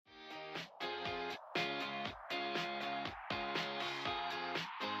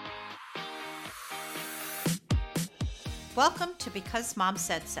Welcome to Because Mom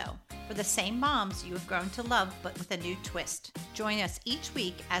Said So, for the same moms you have grown to love but with a new twist. Join us each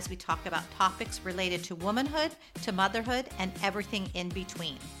week as we talk about topics related to womanhood, to motherhood, and everything in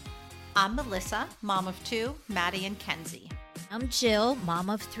between. I'm Melissa, mom of two, Maddie and Kenzie. I'm Jill,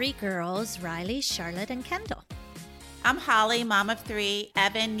 mom of three girls, Riley, Charlotte, and Kendall. I'm Holly, mom of three,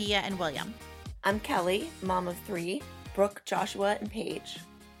 Evan, Nia, and William. I'm Kelly, mom of three, Brooke, Joshua, and Paige.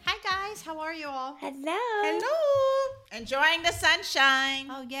 Hi guys, how are you all? Hello. Hello. Enjoying the sunshine.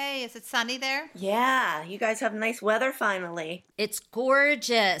 Oh yay, is it sunny there? Yeah, you guys have nice weather finally. It's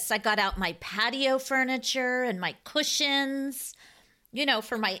gorgeous. I got out my patio furniture and my cushions,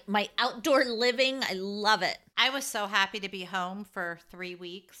 for my outdoor living. I love it. I was so happy to be home for 3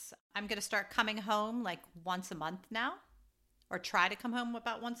 weeks. I'm going to start coming home like once a month now, or try to come home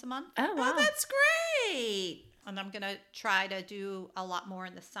about once a month. Oh, wow. Oh, that's great. And I'm going to try to do a lot more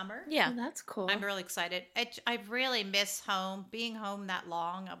in the summer. Yeah. Oh, that's cool. I'm really excited. I really miss home. Being home that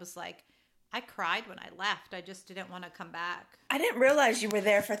long, I was like, I cried when I left. I just didn't want to come back. I didn't realize you were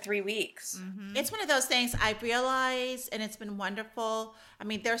there for 3 weeks. Mm-hmm. It's one of those things I realized, and it's been wonderful. I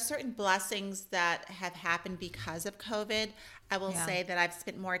mean, there are certain blessings that have happened because of COVID. I will say that I've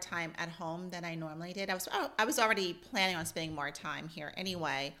spent more time at home than I normally did. I was already planning on spending more time here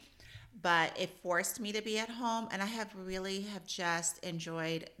anyway, but it forced me to be at home, and I have just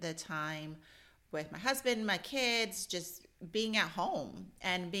enjoyed the time with my husband, my kids, just being at home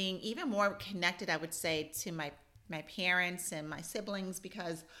and being even more connected, I would say, to my parents and my siblings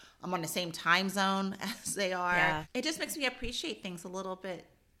because I'm on the same time zone as they are. Yeah. It just makes me appreciate things a little bit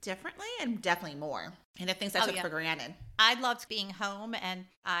differently and definitely more. And the things I took for granted. I loved being home, and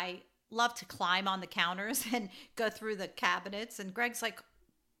I love to climb on the counters and go through the cabinets. And Greg's like,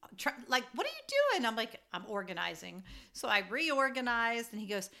 what are you doing? I'm like, I'm organizing. So I reorganized, and he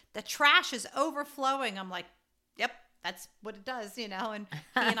goes, the trash is overflowing. I'm like, yep, that's what it does, And he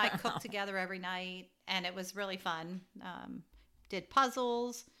and I cooked together every night, and it was really fun. Did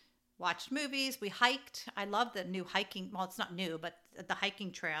puzzles, watched movies. We hiked. I love the new hiking. Well, it's not new, but the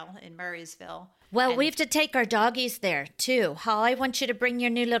hiking trail in Murraysville. Well, we have to take our doggies there, too. I want you to bring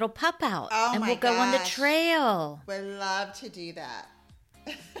your new little pup out, and we'll go on the trail. Would love to do that.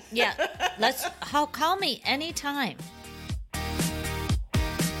 Yeah, call me anytime.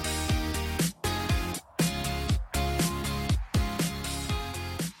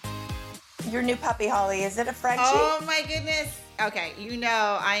 Your new puppy, Holly, is it a Frenchie? Oh my goodness. Okay,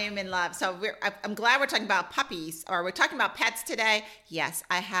 I am in love. So I'm glad we're talking about puppies, or we're talking about pets today. Yes,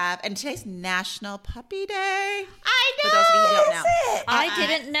 I have. And today's National Puppy Day. I know. For those of you who don't know. I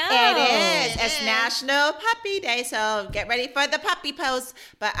didn't know. It is. It's National Puppy Day, so get ready for the puppy pose.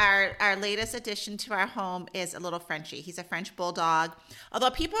 But our latest addition to our home is a little Frenchie. He's a French bulldog.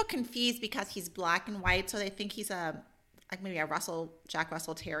 Although people are confused because he's black and white, so they think he's maybe a Jack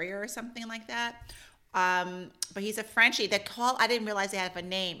Russell Terrier or something like that. But he's a Frenchie. I didn't realize they have a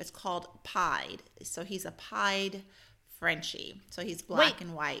name. It's called Pied. So he's a Pied Frenchie. So he's black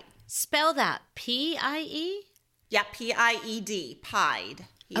and white. Spell that. P-I-E? Yeah, P-I-E-D. Pied.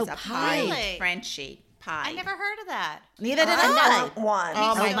 He's a Pied Frenchie. Pied. I never heard of that. Neither did I I. want one.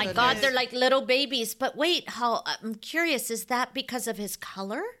 Oh my God, they're like little babies. But wait, I'm curious. Is that because of his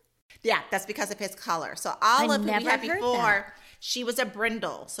color? Yeah, that's because of his color. So Olive, who we had before, that. she was a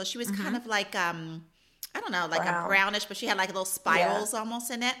brindle. So she was kind of like, I don't know, like a brownish, but she had like little spirals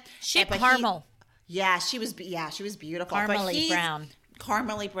almost in it. She caramel. She was beautiful. Caramely brown.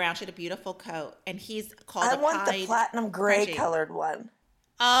 Caramely brown. She had a beautiful coat. And he's called I want the platinum gray colored one.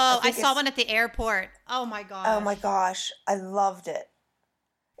 Oh, I saw one at the airport. Oh my gosh. Oh my gosh. I loved it.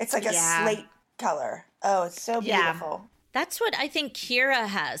 It's like a slate color. Oh, it's so beautiful. That's what I think Kira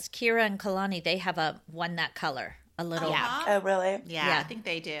has. Kira and Kalani, they have one that color. A little. Yeah. Oh, really? Yeah, I think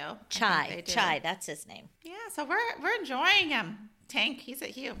they do. Chai, that's his name. Yeah, so we're enjoying him. Tank, he's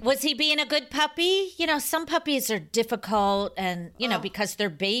at you. Was he being a good puppy? Some puppies are difficult and, because they're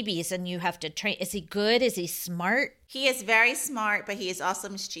babies and you have to train. Is he good? Is he smart? He is very smart, but he is also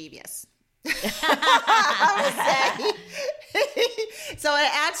mischievous. I would say. So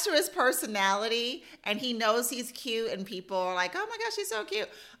it adds to his personality, and he knows he's cute, and people are like, "Oh my gosh, he's so cute."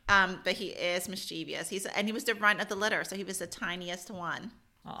 But he is mischievous. He was the runt of the litter, so he was the tiniest one.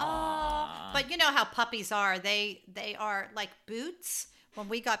 Oh, but you know how puppies are. They are like Boots. When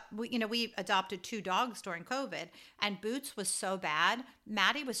we adopted 2 dogs during COVID, and Boots was so bad.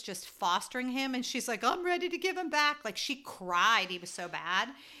 Maddie was just fostering him, and she's like, "I'm ready to give him back." Like she cried. He was so bad,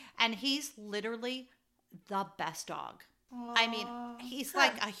 and he's literally the best dog. Aww. I mean, he's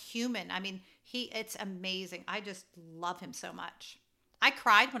like a human. I mean, it's amazing. I just love him so much. I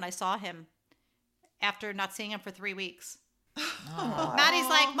cried when I saw him after not seeing him for 3 weeks. Maddie's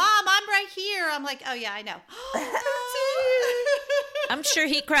like, Mom, I'm right here. I'm like, oh yeah, I know. I'm sure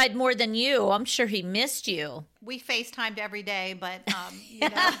he cried more than you. I'm sure he missed you. We FaceTimed every day, but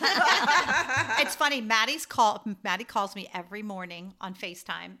it's funny. Maddie calls me every morning on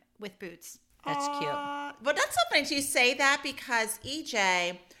FaceTime with Boots. That's cute. Well, that's so funny you say that because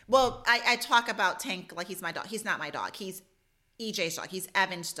EJ, well, I talk about Tank like he's my dog. He's not my dog. He's EJ's dog. He's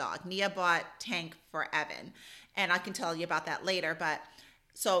Evan's dog. Nia bought Tank for Evan. And I can tell you about that later. But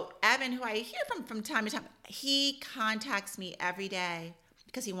so Evan, who I hear from time to time, he contacts me every day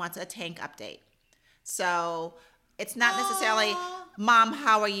because he wants a Tank update. So it's not necessarily, Mom,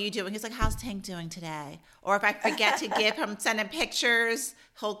 how are you doing? He's like, how's Tank doing today? Or if I forget to send him pictures,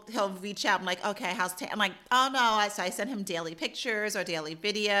 he'll reach out and like, okay, how's Tank? I'm like, oh no. So I send him daily pictures or daily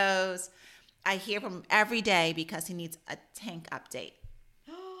videos. I hear from him every day because he needs a Tank update.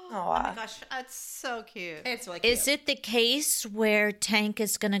 Oh my gosh, that's so cute. It's really cute. Is it the case where Tank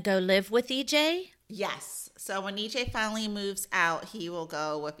is going to go live with EJ? Yes. So when EJ finally moves out, he will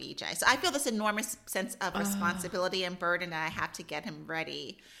go with EJ. So I feel this enormous sense of responsibility and burden that I have to get him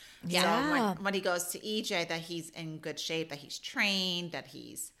ready. Yeah. So when he goes to EJ, that he's in good shape, that he's trained, that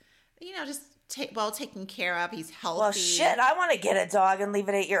he's, just well taken care of. He's healthy. Well, shit, I want to get a dog and leave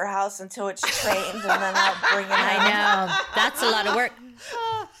it at your house until it's trained, and then I'll bring it I know. That's a lot of work.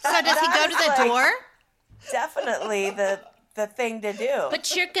 So does he go to the door? Definitely the thing to do.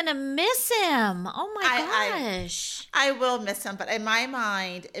 But you're going to miss him. Oh, my gosh. I will miss him, but in my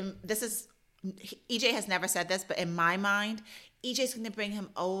mind, EJ has never said this, but in my mind, EJ's going to bring him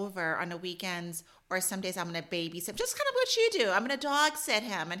over on the weekends, or some days I'm going to babysit. Just kind of what you do. I'm going to dog sit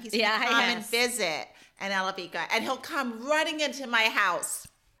him, and he's going to come and visit, and that'll be good. And he'll come running into my house.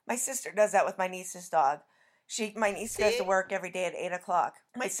 My sister does that with my niece's dog. My niece goes to work every day at 8 o'clock.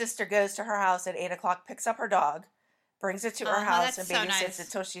 My sister goes to her house at 8 o'clock, picks up her dog, brings it to her house, and babysits it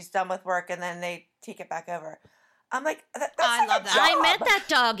till she's done with work, and then they take it back over. I'm like, that's I love that. I met that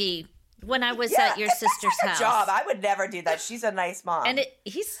doggy when I was at your sister's house. Job. I would never do that. She's a nice mom. And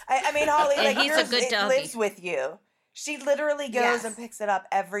I mean, Holly, like he's a good doggy. Lives with you. She literally goes and picks it up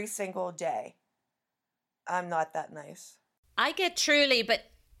every single day. I'm not that nice. I get Truly, but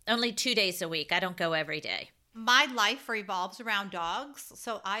only 2 days a week. I don't go every day. My life revolves around dogs,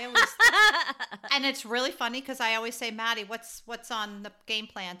 so I always and it's really funny because I always say, Maddie, what's on the game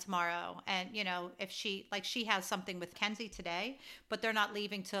plan tomorrow? And if she has something with Kenzie today, but they're not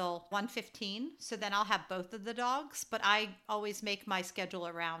leaving till 1:15, so then I'll have both of the dogs. But I always make my schedule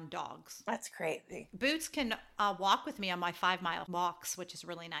around dogs. That's crazy. Boots can walk with me on my 5-mile walks, which is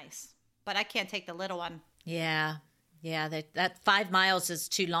really nice, but I can't take the little one. Yeah, that 5 miles is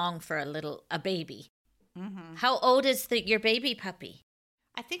too long for a baby. Mm-hmm. How old is your baby puppy?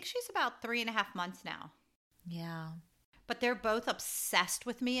 I think she's about 3.5 months now. Yeah. But they're both obsessed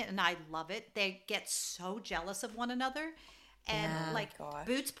with me, and I love it. They get so jealous of one another. And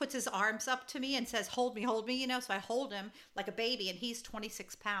Boots puts his arms up to me and says, hold me, so I hold him like a baby, and he's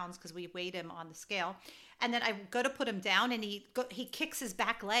 26 pounds because we weighed him on the scale. And then I go to put him down, and he kicks his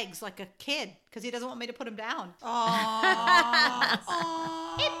back legs like a kid because he doesn't want me to put him down. Aww.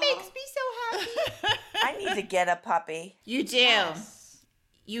 It makes me so happy. I need to get a puppy. You do. Yes.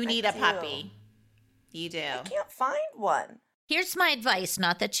 You need a puppy. You do. I can't find one. Here's my advice,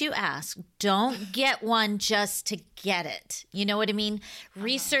 not that you ask. Don't get one just to get it. You know what I mean?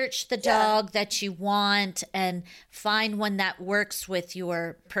 Research the dog that you want and find one that works with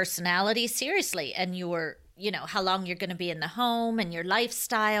your personality seriously and your, how long you're going to be in the home and your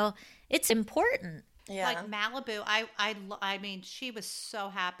lifestyle. It's important. Yeah. Like Malibu, I mean, she was so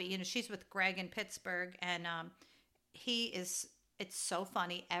happy. She's with Greg in Pittsburgh, and it's so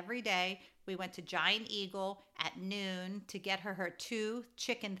funny. Every day we went to Giant Eagle at noon to get her 2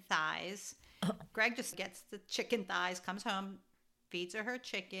 chicken thighs. Greg just gets the chicken thighs, comes home, feeds her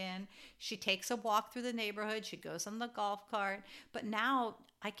chicken. She takes a walk through the neighborhood. She goes on the golf cart. But now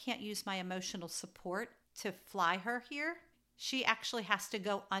I can't use my emotional support to fly her here. She actually has to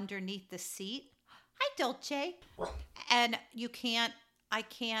go underneath the seat. Hi, Dolce. And I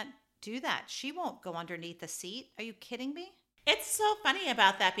can't do that. She won't go underneath the seat. Are you kidding me? It's so funny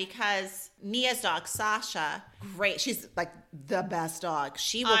about that because Nia's dog, Sasha, great. She's like the best dog.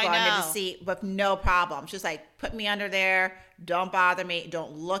 She will go under the seat with no problem. She's like, put me under there. Don't bother me.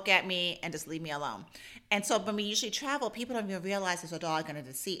 Don't look at me and just leave me alone. And so when we usually travel, people don't even realize there's a dog under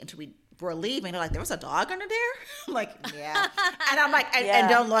the seat until we're leaving. They're like, there was a dog under there? I'm like, yeah. And I'm like, and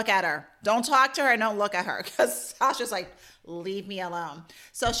don't look at her. Don't talk to her and don't look at her because Sasha's like, leave me alone.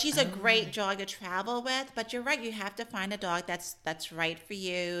 So she's a great dog to travel with, but you're right. You have to find a dog that's right for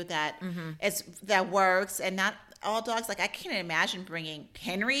you, that works, and not all dogs. Like, I can't imagine bringing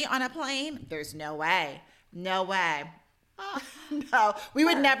Henry on a plane. There's no way. No way. No, we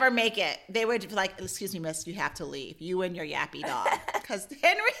would never make it. They would be like, excuse me, miss, you have to leave. You and your yappy dog. Because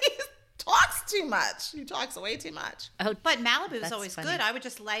Henry talks too much. He talks way too much. Oh, but Malibu was always funny. good. I would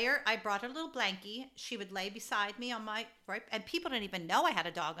just lay her. I brought her a little blankie. She would lay beside me on my right, and people didn't even know I had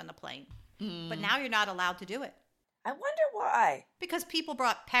a dog on the plane. But now you're not allowed to do it I wonder why. because people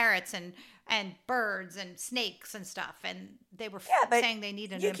brought parrots and birds and snakes and stuff, and they were But saying they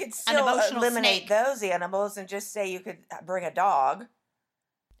needed you an could still emotional eliminate snake. those animals and just say you could bring a dog.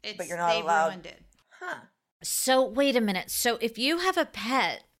 But you're not allowed. Ruined it. Huh. So wait a minute. So if you have a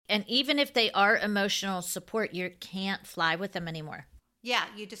pet, and even if they are emotional support, you can't fly with them anymore. Yeah,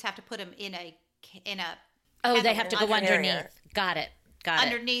 you just have to put them in a. Oh, they kennel have to go Carrier. underneath. Got it.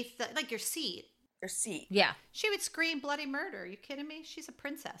 underneath like your seat. Your seat. Yeah. She would scream bloody murder. Are you kidding me? She's a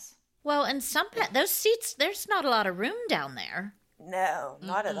princess. Well, and those seats, there's not a lot of room down there. No,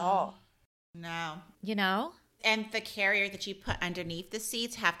 not at all. No. You know? And the carrier that you put underneath the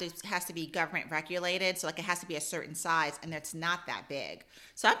seats has to be government regulated. So, like, it has to be a certain size, and it's not that big.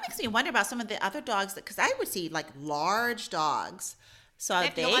 So that makes me wonder about some of the other dogs, because I would see, like, large dogs. So They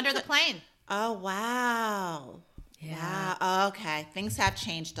have to go under the plane. Oh, wow. Yeah. Wow. Okay. Things have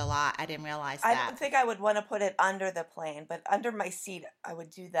changed a lot. I didn't realize I that. don't think I would want to put it under the plane, but under my seat, I would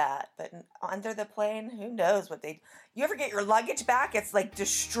do that. But under the plane, who knows what they... You ever get your luggage back? It's, like,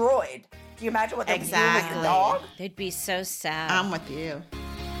 destroyed. Can you imagine what they do with Exactly. your dog? They'd be so sad. I'm with you.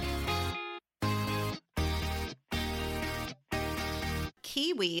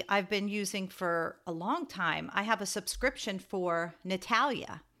 Kiwi, I've been using for a long time. I have a subscription for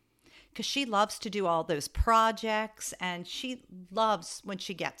Natalia because she loves to do all those projects and she loves when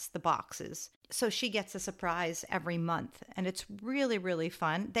she gets the boxes. So she gets a surprise every month and it's really, really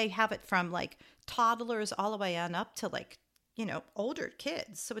fun. They have it from like toddlers all the way on up to like, older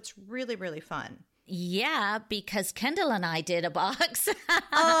kids. So it's really, really fun. Yeah, because Kendall and I did a box.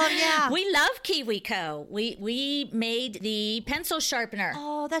 Oh, yeah. We love KiwiCo. We made the pencil sharpener.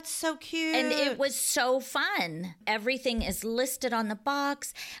 Oh, that's so cute. And it was so fun. Everything is listed on the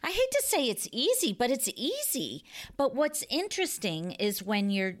box. I hate to say it's easy, but it's easy. But what's interesting is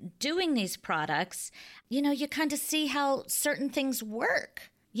when you're doing these products, you kind of see how certain things work,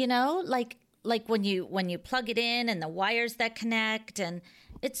 like when you plug it in and the wires that connect, and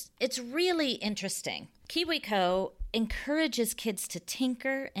it's really interesting. KiwiCo encourages kids to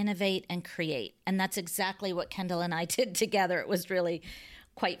tinker, innovate, and create. And that's exactly what Kendall and I did together. It was really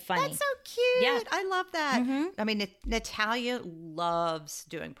quite funny. That's so cute. Yeah. I love that. I mean, Natalia loves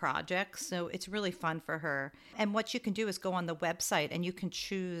doing projects, so it's really fun for her. And what you can do is go on the website and you can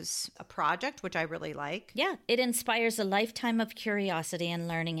choose a project, which I really like. Yeah, it inspires a lifetime of curiosity and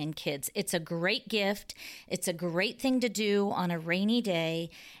learning in kids. It's a great gift. It's a great thing to do on a rainy day,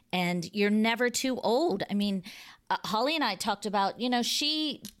 and you're never too old. I mean, Holly and I talked about,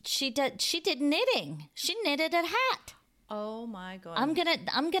 she did knitting. She knitted a hat. Oh my God. I'm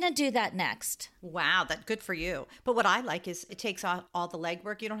gonna do that next. Wow, that's good for you. But what I like is it takes all the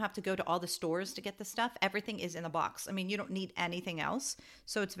legwork. You don't have to go to all the stores to get the stuff. Everything is in the box. I mean, you don't need anything else.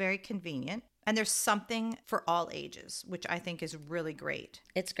 So it's very convenient. And there's something for all ages, which I think is really great.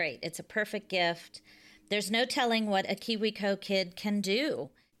 It's great. It's a perfect gift. There's no telling what a KiwiCo kid can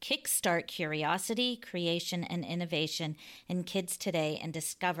do. Kickstart curiosity, creation, and innovation in kids today and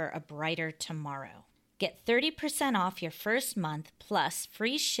discover a brighter tomorrow. Get 30% off your first month plus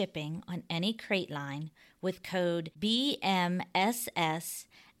free shipping on any crate line with code BMSS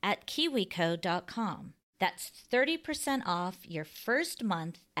at kiwico.com. That's 30% off your first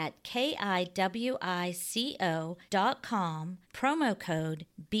month at KIWICO.com, promo code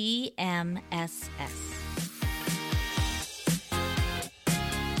BMSS.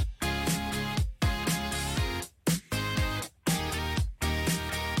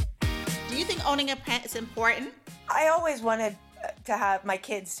 Owning a pet is important? I always wanted to have my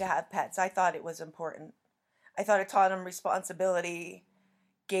kids to have pets. I thought it was important. I thought it taught them responsibility,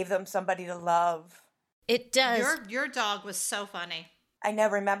 gave them somebody to love. It does. Your dog was so funny. I know.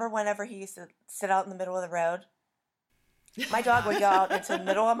 Remember whenever he used to sit out in the middle of the road? My dog would go out into the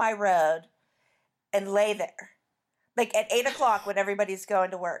middle of my road and lay there. Like at 8 o'clock when everybody's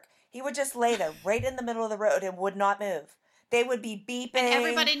going to work. He would just lay there right in the middle of the road and would not move. They would be beeping. And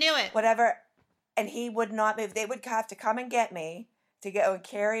everybody knew it. Whatever. And he would not move. They would have to come and get me to go and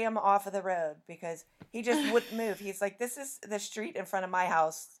carry him off of the road because he just wouldn't move. He's like, this is the street in front of my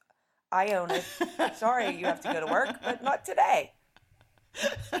house. I own it. Sorry you have to go to work, but not today.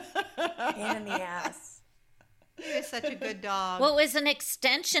 Pain in the ass. He was such a good dog. Well, it was an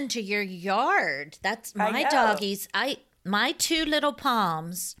extension to your yard. That's my doggies. My two little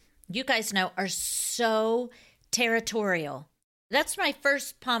Poms, you guys know, are so territorial. That's my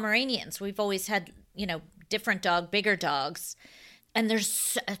first Pomeranians. We've always had, different bigger dogs. And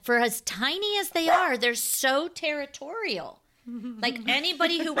for as tiny as they are, they're so territorial. Like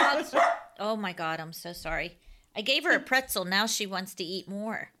anybody who walks, oh my God, I'm so sorry. I gave her a pretzel. Now she wants to eat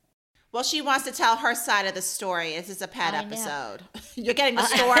more. Well, she wants to tell her side of the story. This is a pet episode. You're getting the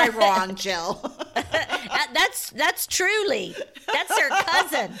story wrong, Jill. That's truly. That's her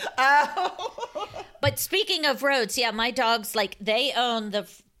cousin. Oh. But speaking of roads, yeah, my dogs, they own the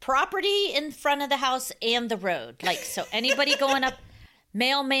property in front of the house and the road. So anybody going up,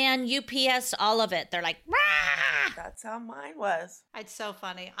 mailman, UPS, all of it, they're like, rah! That's how mine was. It's so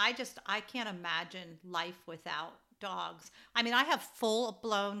funny. I can't imagine life without dogs. I mean, I have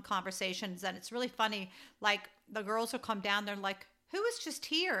full-blown conversations, and it's really funny. The girls will come down, they're like, who is just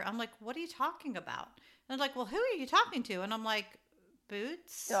here? I'm like, what are you talking about? And they're like, well, who are you talking to? And I'm like,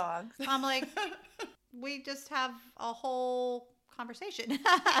 Boots? Dogs. I'm like, we just have a whole conversation.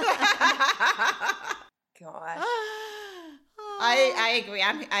 Gosh. I agree.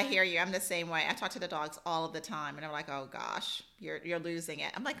 I hear you. I'm the same way. I talk to the dogs all of the time, and I'm like, oh gosh, you're losing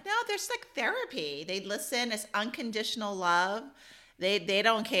it. I'm like, no, there's therapy. They listen. It's unconditional love. They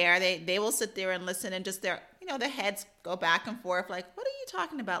don't care. They will sit there and listen, and just their heads go back and forth. Like, what are you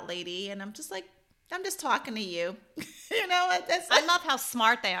talking about, lady? And I'm just like, I'm just talking to you. I love how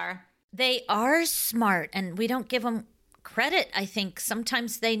smart they are. They are smart, and we don't give them credit. I think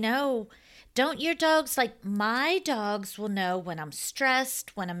sometimes they know. Don't your dogs, my dogs will know when I'm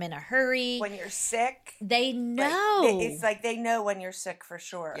stressed, when I'm in a hurry. When you're sick. They know. It's they know when you're sick for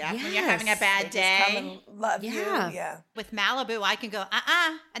sure. Yeah, yes. When you're having a bad day. Just come and love you. Yeah. With Malibu, I can go,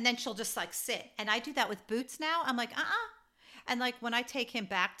 and then she'll just sit. And I do that with Boots now. I'm like, And when I take him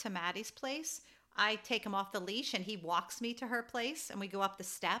back to Maddie's place, I take him off the leash and he walks me to her place and we go up the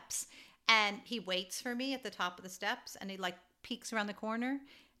steps and he waits for me at the top of the steps and he peeks around the corner.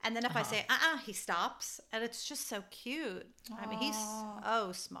 And then if I say, he stops. And it's just so cute. I mean, he's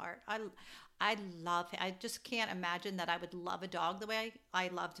so smart. I love him. I just can't imagine that I would love a dog the way I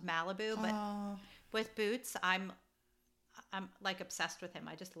loved Malibu. But with Boots, I'm obsessed with him.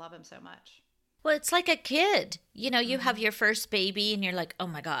 I just love him so much. Well, it's like a kid. You have your first baby and you're like, oh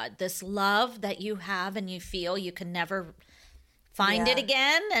my God, this love that you have and you feel you can never find it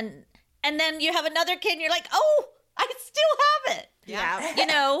again. And then you have another kid and you're like, oh, I still have it. Yeah.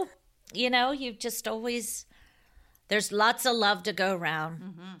 You've just always, there's lots of love to go around.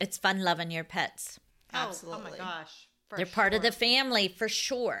 Mm-hmm. It's fun loving your pets. Absolutely. Oh my gosh. They're part of the family for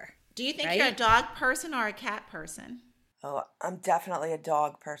sure. Do you think you're a dog person or a cat person? Oh, I'm definitely a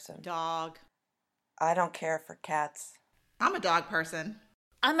dog person. Dog. I don't care for cats. I'm a dog person.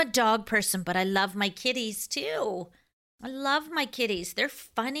 I'm a dog person, but I love my kitties too. I love my kitties. They're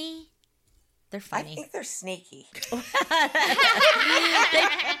funny. They're funny. I think they're sneaky.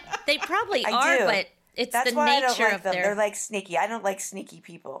 they probably are, but That's the why nature I don't like of them. their... They're sneaky. I don't like sneaky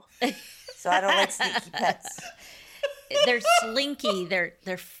people. So I don't like sneaky pets. They're slinky.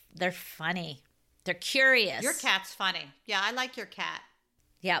 They're funny. They're curious. Your cat's funny. Yeah, I like your cat.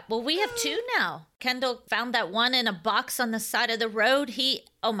 Yeah, well, we have two now. Kendall found that one in a box on the side of the road.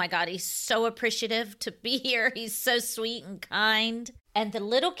 Oh my God, he's so appreciative to be here. He's so sweet and kind. And the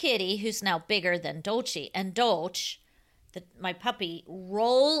little kitty, who's now bigger than Dolce, and Dolce, my puppy,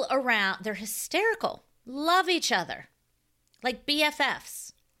 roll around. They're hysterical. Love each other. Like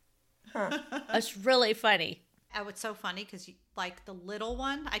BFFs. Huh. It's really funny. Oh, it's so funny because the little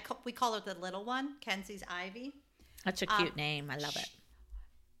one, we call her the little one, Kenzie's Ivy. That's a cute name. I love it.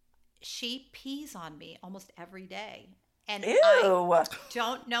 She pees on me almost every day. And Ew. I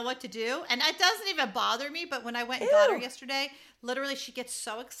don't know what to do. And it doesn't even bother me. But when I went and got her yesterday, literally she gets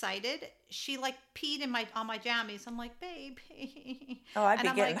so excited. She peed on my jammies. I'm like, baby. Oh, I'd be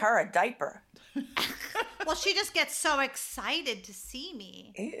getting her a diaper. Well, she just gets so excited to see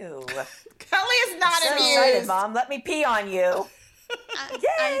me. Ew. Kelly is not so amused. Excited, Mom. Let me pee on you.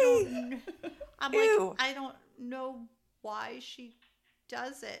 Yay! I'm Ew. like, I don't know why she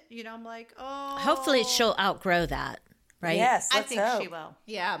does it. I'm like, oh. Hopefully she'll outgrow that. Right? Yes, I think she will.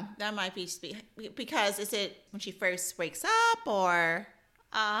 Yeah, that might be because is it when she first wakes up or?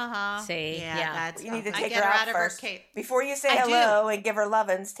 See, that's you need to take her out first. Of her cape. Before you say hello and give her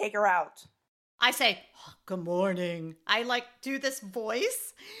lovin's, take her out. I say, good morning. I do this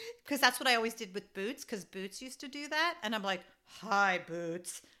voice because that's what I always did with Boots because Boots used to do that. And I'm like, hi,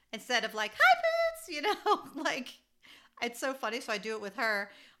 Boots. Instead of hi, Boots, it's so funny. So I do it with her.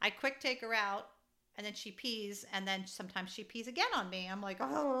 I quick take her out. and then she pees, and then sometimes she pees again on me. I'm like,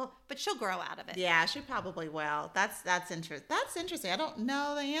 oh, but she'll grow out of it. Yeah, she probably will. That's interesting. That's interesting. I don't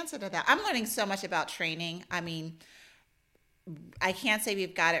know the answer to that. I'm learning so much about training. I mean, I can't say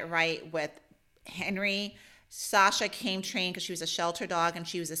we've got it right with Henry. Sasha came trained because she was a shelter dog and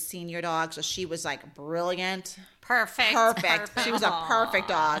she was a senior dog, so she was like brilliant. Perfect. She was a perfect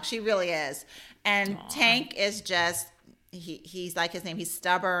dog. She really is. And Tank is just he's like his name. He's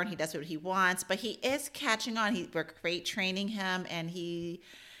stubborn. He does what he wants, but he is catching on. We're great training him, and he's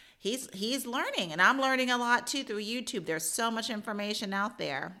learning, and I'm learning a lot too through YouTube. There's so much information out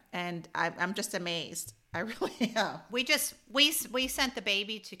there, and I'm just amazed. I really am. We sent the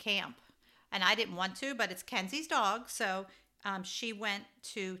baby to camp, and I didn't want to, but it's Kenzie's dog, so she went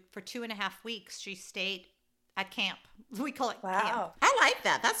for 2.5 weeks. She stayed at camp. We call it camp. I like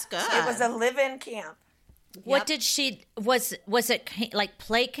that. That's good. So it was a live-in camp. What did she was it like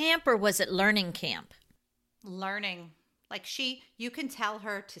play camp or was it learning camp? Learning. Like you can tell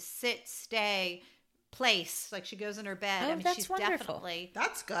her to sit, stay, place. Like she goes in her bed. Oh, I mean, that's she's wonderful. definitely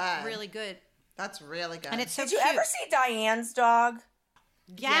That's good. really good. That's really good. And it's so Did cute. you ever see Diane's dog?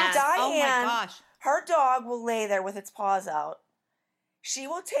 Yes. Diane, oh my gosh. Her dog will lay there with its paws out. She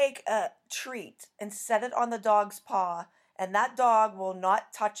will take a treat and set it on the dog's paw, and that dog will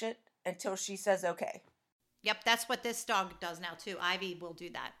not touch it until she says okay. Yep, that's what this dog does now too. Ivy will do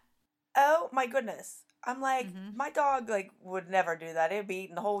that. Oh my goodness. I'm like, my dog would never do that. It'd be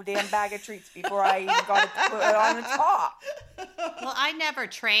eating the whole damn bag of treats before I even got to put it on its paw. Well, I never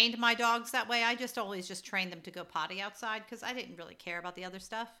trained my dogs that way. I just always trained them to go potty outside because I didn't really care about the other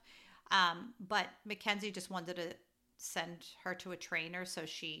stuff. But Mackenzie just wanted to send her to a trainer, so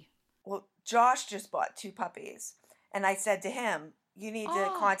she... Well, Josh just bought 2 puppies, and I said to him, you need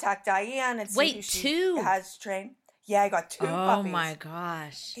to contact Diane and see who she has trained. Yeah, I got 2 puppies. Oh my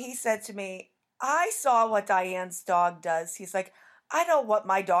gosh. He said to me, I saw what Diane's dog does. He's like, I don't want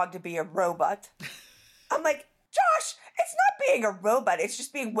my dog to be a robot. I'm like, Josh, it's not being a robot. It's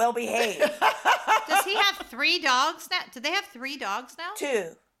just being well behaved. Does he have 3 dogs now? Do they have 3 dogs now?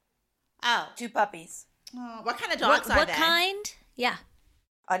 2. Oh. 2 puppies. Oh, what kind of dogs are they? What kind? Yeah.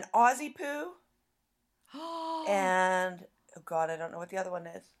 An Aussie poo. And, oh God, I don't know what the other one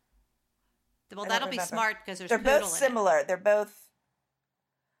is. Well, that'll be smart because they're both similar. They're both,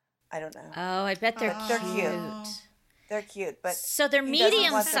 I don't know. Oh, I bet they're cute. They're cute, but so they're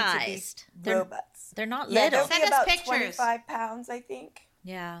medium-sized. Robots. They're not Yeah, little. they'll be about 25 pounds, I think.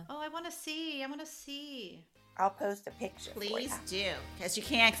 Yeah. Oh, I want to see. I'll post a picture. Please do, because you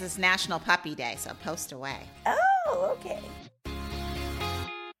can, because it's National Puppy Day. So post away. Oh, okay.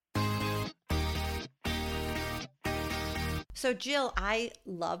 So Jill, I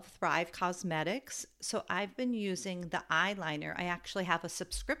love Thrive Cosmetics. So I've been using the eyeliner. I actually have a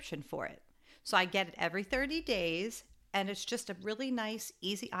subscription for it. So I get it every 30 days, and it's just a really nice,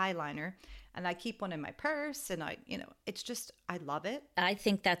 easy eyeliner. And I keep one in my purse, and I love it. I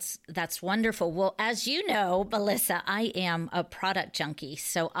think that's wonderful. Well, as you know, Melissa, I am a product junkie,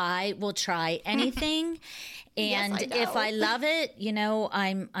 so I will try anything. And yes, if I love it,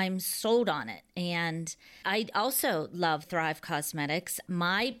 I'm sold on it. And I also love Thrive Cosmetics.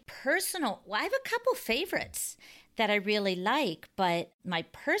 I have a couple favorites that I really like, but my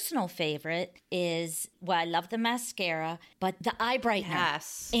personal favorite is, I love the mascara, but the eye brightener.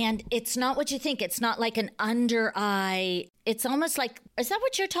 Yes. And it's not what you think. It's not like an under eye. It's almost like, is that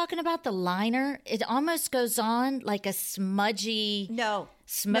what you're talking about? The liner? It almost goes on like a smudgy,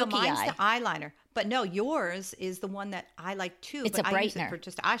 smoky mine's eye. The eyeliner. But no, yours is the one that I like too. It's but a brightener. I use it for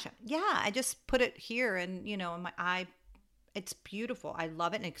just eyeshadow. Yeah, I just put it here and, in my eye. It's beautiful. I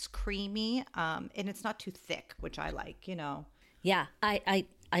love it. And it's creamy. And it's not too thick, which I like, Yeah, I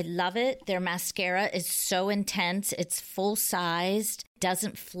love it. Their mascara is so intense. It's full-sized,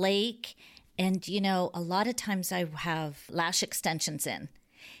 doesn't flake. And, a lot of times I have lash extensions in.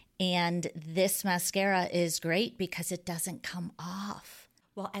 And this mascara is great because it doesn't come off.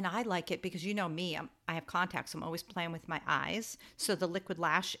 Well, and I like it because me, I have contacts. I'm always playing with my eyes. So the Liquid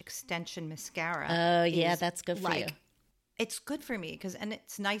Lash Extension Mascara. Oh, yeah, that's good for you. It's good for me and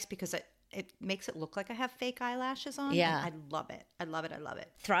it's nice because it makes it look like I have fake eyelashes on. Yeah. I love it. I love it. I love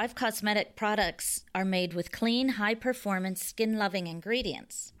it. Thrive Cosmetic products are made with clean, high-performance, skin-loving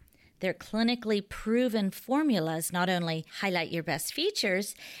ingredients. Their clinically proven formulas not only highlight your best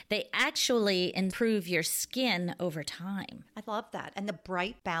features, they actually improve your skin over time. I love that. And the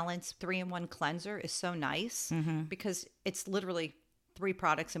Bright Balance 3-in-1 cleanser is so nice because it's literally 3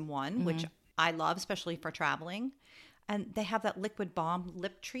 products in one, which I love, especially for traveling. And they have that liquid balm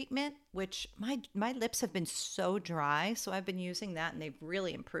lip treatment, which my lips have been so dry. So I've been using that and they've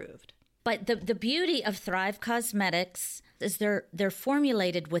really improved. But the beauty of Thrive Cosmetics is they're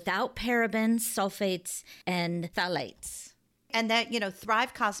formulated without parabens, sulfates, and phthalates. And that,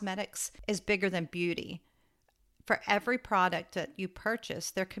 Thrive Cosmetics is bigger than beauty. For every product that you purchase,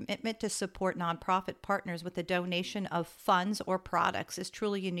 their commitment to support nonprofit partners with a donation of funds or products is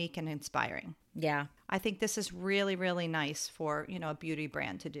truly unique and inspiring. Yeah. I think this is really, really nice for, a beauty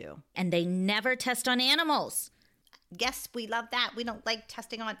brand to do. And they never test on animals. Yes, we love that. We don't like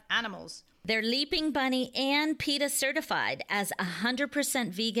testing on animals. They're Leaping Bunny and PETA certified as 100%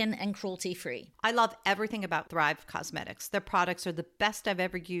 vegan and cruelty-free. I love everything about Thrive Cosmetics. Their products are the best I've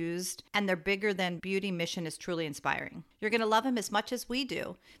ever used, and their bigger than beauty mission is truly inspiring. You're going to love them as much as we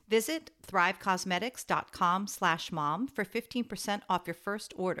do. Visit thrivecosmetics.com/mom for 15% off your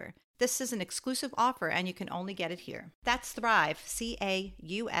first order. This is an exclusive offer, and you can only get it here. That's Thrive,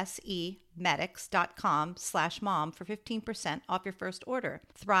 CAUSE, medics.com/mom for 15% off your first order.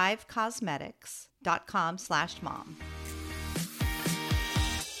 thrivecosmetics.com/mom.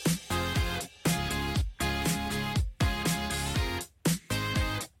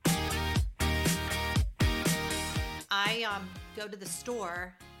 I go to the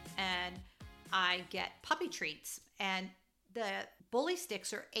store and I get puppy treats, and the bully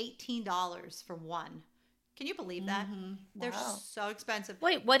sticks are $18 for one. Can you believe that? Mm-hmm. They're so expensive.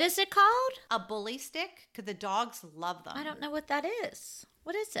 Wait, what is it called? A bully stick, because the dogs love them. I don't know what that is.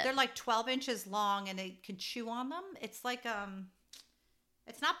 What is it? They're like 12 inches long, and they can chew on them. It's like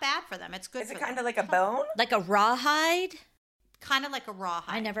it's not bad for them. It's good. Is it kind of like a bone? Like a rawhide? Kind of like a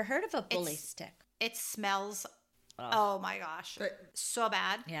rawhide. I never heard of a bully stick. It smells. Oh my gosh, so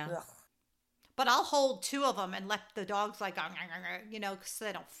bad. Yeah. Ugh. But I'll hold two of them and let the dogs because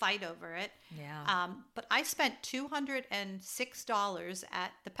they don't fight over it. Yeah. But I spent $206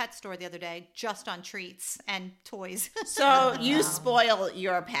 at the pet store the other day just on treats and toys. So you spoil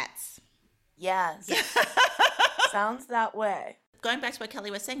your pets. Yes. Sounds that way. Going back to what Kelly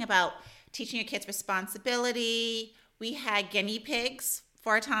was saying about teaching your kids responsibility, we had guinea pigs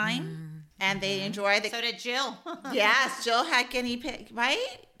for a time, and they enjoyed it. So did Jill. Yes, Jill had guinea pig,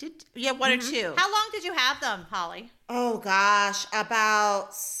 right? One or two. How long did you have them, Holly? Oh gosh,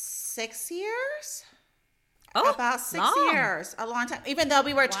 about 6 years. Oh, about 6 long. years, a long time. Even though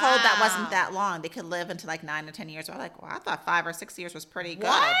we were told that wasn't that long, they could live into like 9 or 10 years. We're like, well, I thought 5 or 6 years was pretty good.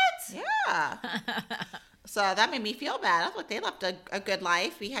 What? Yeah. So that made me feel bad. I was like, they lived a good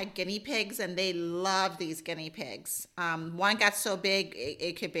life. We had guinea pigs, and they loved these guinea pigs. One got so big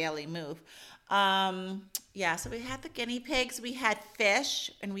it could barely move. Yeah, so we had the guinea pigs, we had fish,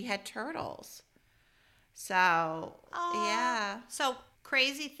 and we had turtles. So, yeah. So,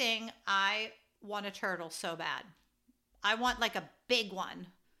 crazy thing, I want a turtle so bad. I want like a big one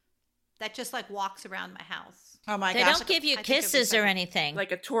that just like walks around my house. Oh my gosh. They don't give you kisses or anything.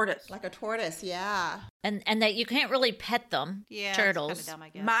 Like a tortoise. Like a tortoise, yeah. And that you can't really pet them. Yeah, turtles. It's kind of dumb, I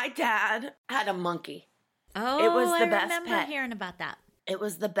guess. My dad had a monkey. Oh, it was the I best remember pet. hearing about that. It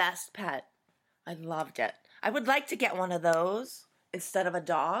was the best pet. I loved it. I would like to get one of those instead of a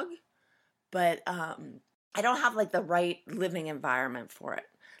dog, but I don't have like the right living environment for it.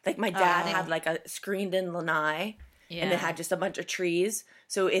 Like my dad had like a screened-in lanai, and it had just a bunch of trees.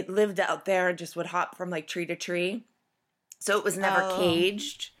 So it lived out there and just would hop from like tree to tree. So it was never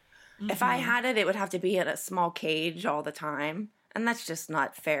caged. Mm-hmm. If I had it, it would have to be in a small cage all the time. And that's just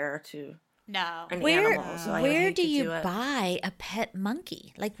not fair to an animal. So where do you buy a pet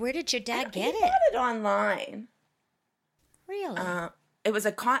monkey? Like, where did your dad get it? He got it online. Really? It was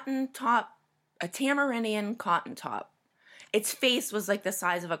a cotton top, a Tamarindian cotton top. Its face was like the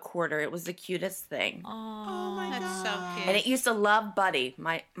size of a quarter. It was the cutest thing. Oh my God. That's so cute. And it used to love Buddy,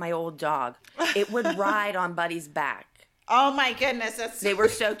 my old dog. It would ride on Buddy's back. Oh my goodness. They were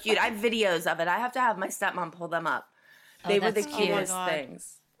so cute. I have videos of it. I have to have my stepmom pull them up. They were the cutest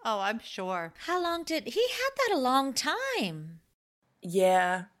things. Oh, I'm sure. How long he had that a long time?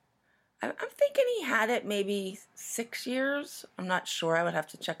 Yeah. I'm thinking he had it maybe 6 years. I'm not sure. I would have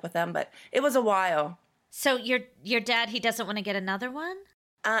to check with them, but it was a while. So your dad, he doesn't want to get another one?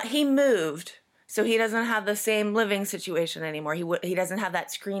 He moved, so he doesn't have the same living situation anymore. He doesn't have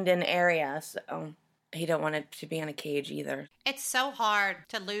that screened-in area, so he don't want it to be in a cage either. It's so hard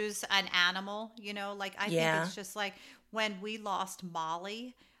to lose an animal, Like I think it's just like when we lost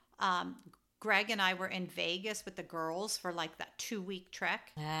Molly. Greg and I were in Vegas with the girls for like that 2-week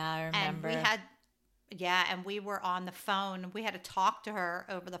trek. Yeah, I remember. And we were on the phone. We had to talk to her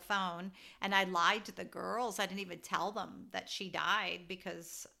over the phone. And I lied to the girls. I didn't even tell them that she died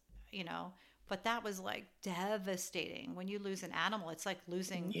because, but that was like devastating. When you lose an animal, it's like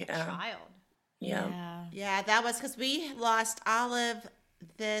losing a child. Yeah. Yeah, that was because we lost Olive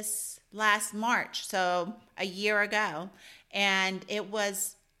this last March, so a year ago, and it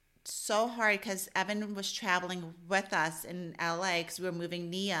was so hard because Evan was traveling with us in LA because we were moving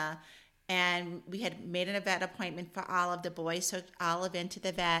Nia, and we had made an vet appointment for Olive. The boys took Olive into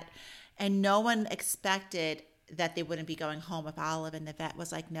the vet, and no one expected that they wouldn't be going home with Olive, and the vet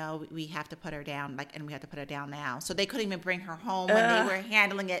was like, no, we have to put her down, and we have to put her down now. So they couldn't even bring her home when they were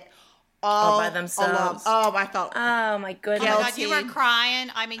handling it all by themselves. Oh, I felt oh my goodness. Oh my God, you were crying.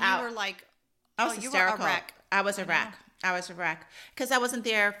 I mean, you were like, I was hysterical. You were a wreck. I was a wreck because I wasn't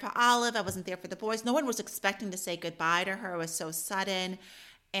there for Olive. I wasn't there for the boys. No one was expecting to say goodbye to her. It was so sudden,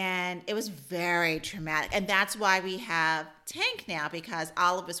 and it was very traumatic. And that's why we have Tank now, because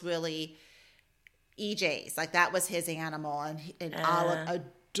Olive was really EJ's. Like, that was his animal, and Olive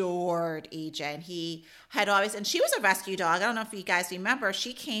adored EJ, and he had always, and she was a rescue dog. I don't know if you guys remember,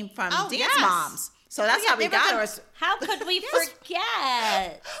 she came from Dance Moms. So that's how we got her. How could we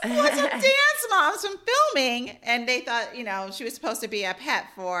forget? Was some Dance Moms from filming, and they thought, she was supposed to be a pet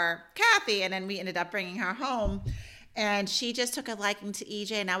for Kathy, and then we ended up bringing her home. And she just took a liking to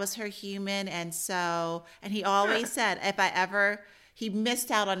EJ, and I was her human. And he always said, he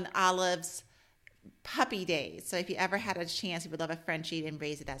missed out on Olive's puppy days. So if he ever had a chance, he would love a Frenchie and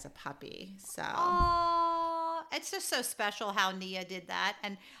raise it as a puppy. So. Oh, it's just so special how Nia did that.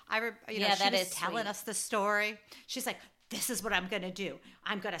 And she was telling us the story. She's like, this is what I'm going to do.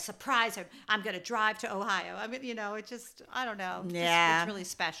 I'm going to surprise her. I'm going to drive to Ohio. I mean, it just, I don't know. Yeah. It's really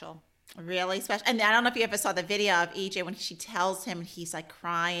special. Really special. And I don't know if you ever saw the video of EJ when she tells him, he's like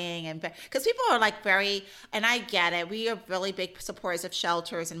crying, and because people are like and I get it, we are really big supporters of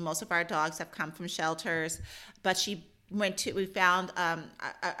shelters, and most of our dogs have come from shelters, but we found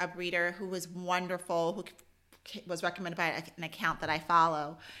a breeder who was wonderful, who was recommended by an account that I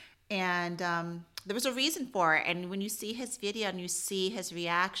follow, and there was a reason for it. And when you see his video and you see his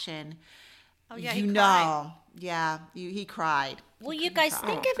reaction, he cried. Yeah, he cried. Well, you guys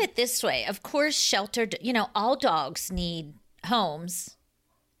think of it this way. Of course, sheltered, all dogs need homes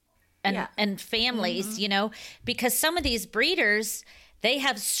and families, because some of these breeders, they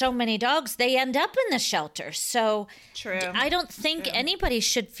have so many dogs, they end up in the shelter. So true. I don't think anybody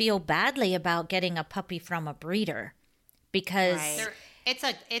should feel badly about getting a puppy from a breeder, because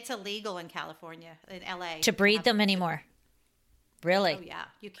it's illegal in California, in LA, to breed them anymore. Really? Oh yeah,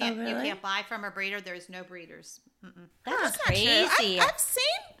 you can't buy from a breeder. There's no breeders. Mm-mm. That's crazy. I've seen.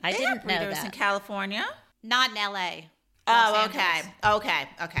 I didn't know that in California. Not in LA. Oh, okay.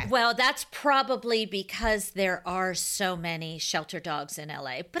 Well, that's probably because there are so many shelter dogs in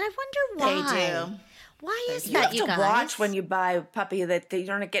LA. But I wonder why. They do. Why is you that, you guys? Watch when you buy a puppy that you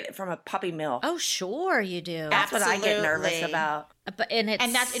don't get it from a puppy mill. Oh, sure you do. That's what I get nervous about. And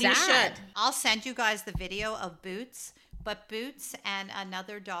you should. I'll send you guys the video of Boots. But Boots and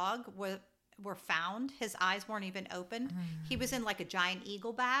another dog were found. His eyes weren't even opened. He was in like a giant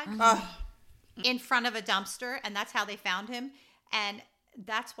eagle bag in front of a dumpster, and that's how they found him. And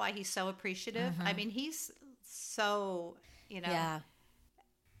that's why he's so appreciative. I mean, he's so, Yeah.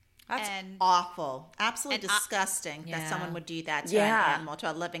 That's awful. Absolutely disgusting that someone would do that to an animal,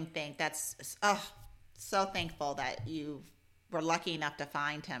 to a living thing. That's so thankful that you were lucky enough to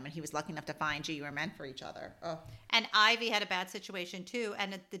find him, and he was lucky enough to find you. You were meant for each other. Oh. And Ivy had a bad situation too.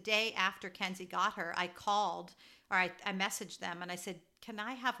 And the day after Kenzie got her, I called, or I messaged them, and I said, can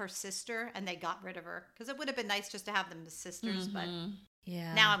I have her sister? And they got rid of her, because it would have been nice just to have them as sisters. But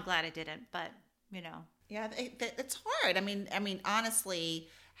now I'm glad I didn't. But yeah, it's hard. I mean, honestly,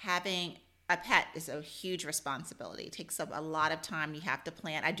 having a pet is a huge responsibility. It takes up a lot of time. You have to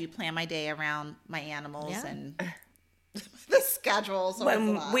plan. I do plan my day around my animals and the schedules.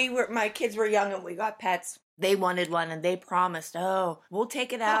 When my kids were young and we got pets, they wanted one and they promised, we'll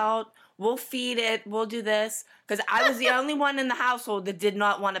take it out, we'll feed it, we'll do this. Because I was the only one in the household that did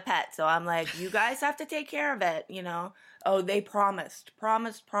not want a pet. So I'm like, you guys have to take care of it, Oh, they promised.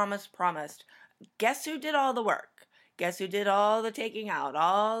 Guess who did all the work? Guess who did all the taking out,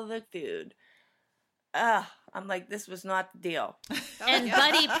 all the food? I'm like, this was not the deal. And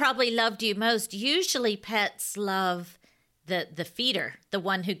Buddy probably loved you most. Usually pets love the feeder, the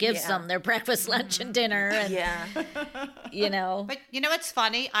one who gives them their breakfast, lunch, and dinner. And, But what's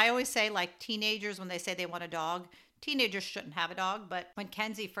funny? I always say, like, teenagers, when they say they want a dog, teenagers shouldn't have a dog. But when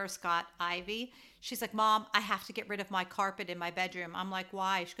Kenzie first got Ivy, she's like, Mom, I have to get rid of my carpet in my bedroom. I'm like,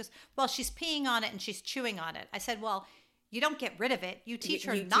 why? She goes, well, she's peeing on it and she's chewing on it. I said, well, you don't get rid of it. You teach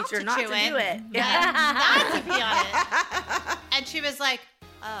her not to chew it. Yeah. Not to pee on it. And she was like,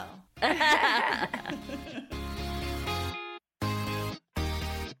 oh.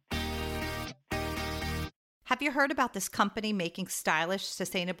 Have you heard about this company making stylish,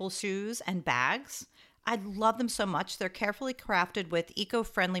 sustainable shoes and bags? I love them so much. They're carefully crafted with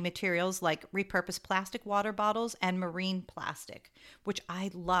eco-friendly materials like repurposed plastic water bottles and marine plastic, which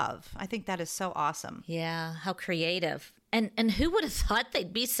I love. I think that is so awesome. Yeah, how creative. And who would have thought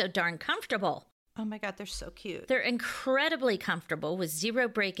they'd be so darn comfortable? Oh my God, they're so cute. They're incredibly comfortable with zero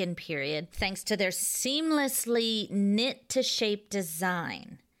break-in period thanks to their seamlessly knit-to-shape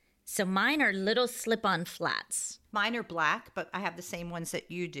design. So mine are little slip-on flats. Mine are black, but I have the same ones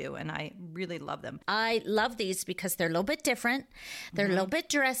that you do, and I really love them. I love these because they're a little bit different. They're a little bit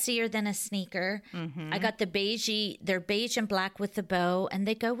dressier than a sneaker. I got they're beige and black with the bow, and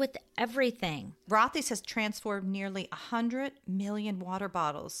they go with everything. Rothy's has transformed nearly 100 million water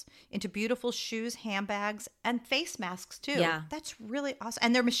bottles into beautiful shoes, handbags, and face masks, too. Yeah. That's really awesome.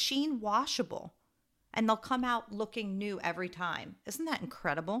 And they're machine washable, and they'll come out looking new every time. Isn't that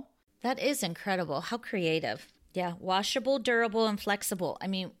incredible? That is incredible. How creative. Yeah, washable, durable, and flexible. I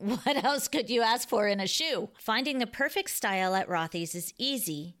mean, what else could you ask for in a shoe? Finding the perfect style at Rothy's is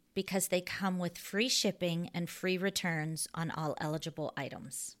easy because they come with free shipping and free returns on all eligible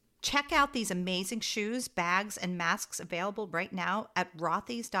items. Check out these amazing shoes, bags, and masks available right now at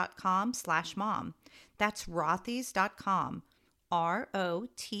rothys.com/mom. That's rothys.com.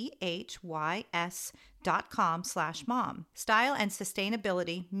 rothys.com/mom. Style and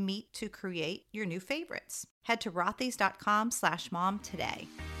sustainability meet to create your new favorites. Head to rothys.com/mom today.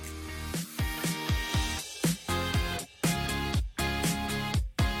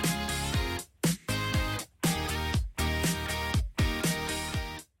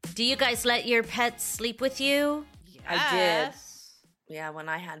 Do you guys let your pets sleep with you? I did. Yeah, when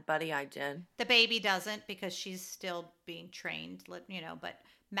I had Buddy, I did. The baby doesn't because she's still being trained, but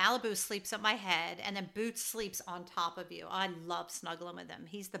Malibu sleeps at my head, and then Boots sleeps on top of you. I love snuggling with him.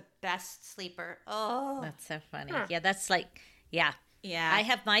 He's the best sleeper. Oh, that's so funny. Yeah, that's yeah. I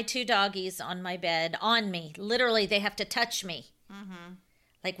have my two doggies on my bed, on me. Literally, they have to touch me.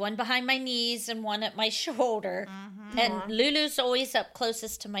 Like one behind my knees and one at my shoulder. And Lulu's always up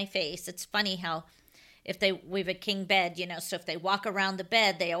closest to my face. It's funny how we have a king bed, so if they walk around the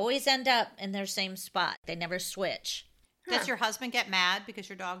bed, they always end up in their same spot. They never switch. Does your husband get mad because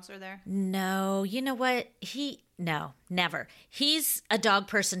your dogs are there? No. You know what? No, never. He's a dog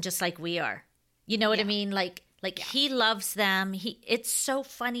person just like we are. You know what I mean? He loves them. It's so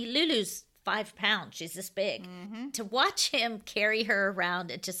funny. Lulu's 5 pounds. She's this big. To watch him carry her around,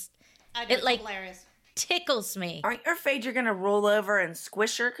 it's hilarious. Tickles me. Aren't you afraid you're going to roll over and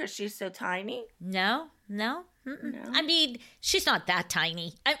squish her because she's so tiny? No. I mean, she's not that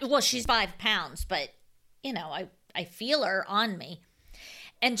tiny. She's 5 pounds, but, I feel her on me.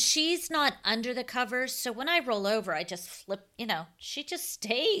 And she's not under the covers, so when I roll over, I just flip, she just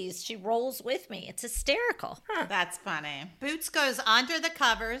stays. She rolls with me. It's hysterical. That's funny. Boots goes under the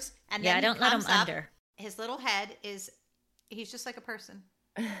covers, and then I don't let him up. under. His little head he's just like a person.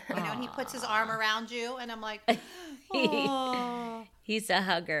 And he puts his arm around you, and I'm like, oh. He's a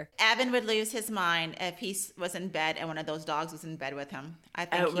hugger. Evan would lose his mind if he was in bed and one of those dogs was in bed with him. I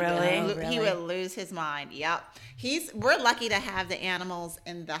think he would lose his mind. Yep. We're lucky to have the animals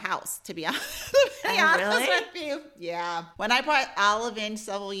in the house, to be honest. Really? With you. Yeah. When I brought Olive in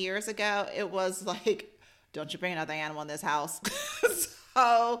several years ago, it was like, don't you bring another animal in this house.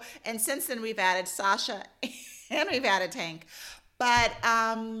 And since then we've added Sasha and we've added Tank. But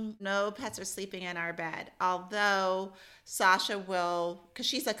no pets are sleeping in our bed. Although Sasha will, because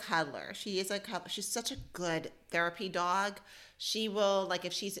she's a cuddler. She's such a good therapy dog. She will,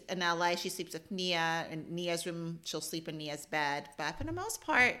 if she's in LA, she sleeps with Nia. In Nia's room, she'll sleep in Nia's bed. But for the most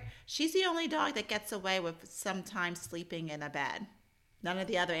part, she's the only dog that gets away with sometimes sleeping in a bed. None of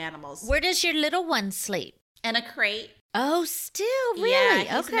the other animals. Where does your little one sleep? In a crate. Oh, still? Really?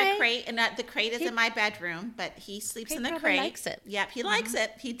 Yeah, he's in a crate, and the crate is in my bedroom, but he sleeps in the crate. He likes it. Yep, he likes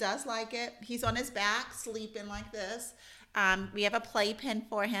it. He does like it. He's on his back, sleeping like this. We have a playpen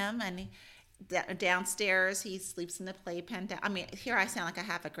for him, and downstairs he sleeps in the playpen. I mean, here I sound like I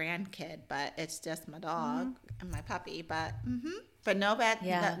have a grandkid, but it's just my dog and my puppy. But no bed,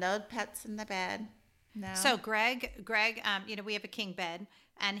 no pets in the bed. No. So Greg, we have a king bed.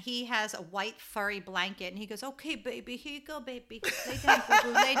 And he has a white furry blanket, and he goes, "Okay, baby, here you go, baby. Lay down,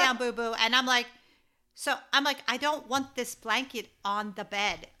 boo-boo. Lay down, boo-boo." And I'm like, I don't want this blanket on the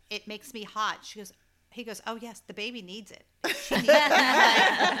bed. It makes me hot. He goes, "Oh yes, the baby needs it. She needs it."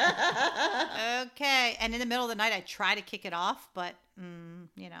 Like, okay. And in the middle of the night, I try to kick it off, but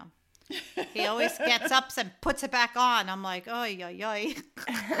he always gets up and puts it back on. I'm like, "Oy, oy, oy."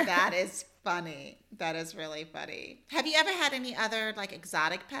 That is funny. That is really funny. Have you ever had any other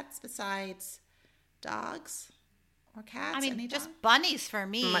exotic pets besides dogs or cats? I mean, Any just dog? bunnies for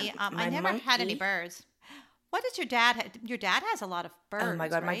me. I my never had any monkey. birds. What does your dad? Your dad has a lot of birds. Oh my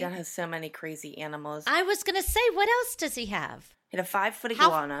God, my right? dad has so many crazy animals. I was going to say, what else does he have? He had a 5-foot How-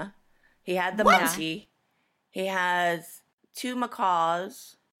 iguana. He had the What? monkey. He has 2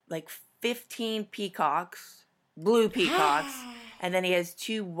 macaws, like 15 peacocks, blue peacocks, and then he has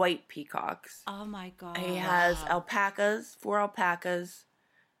 2 white peacocks. Oh my god. He has alpacas, 4 alpacas,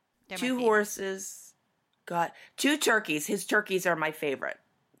 They're my 2 favorite. horses, got 2 turkeys. His turkeys are my favorite.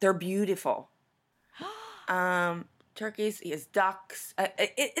 They're beautiful. Turkeys. He has ducks.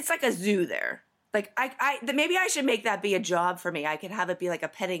 It's like a zoo there. Like maybe I should make that be a job for me. I could have it be like a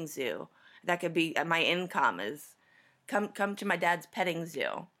petting zoo. That could be my income is come to my dad's petting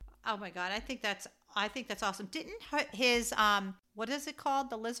zoo. Oh my god, I think that's awesome. Didn't his what is it called?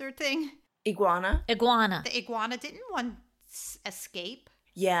 The lizard thing? Iguana. Iguana. The iguana, didn't one escape?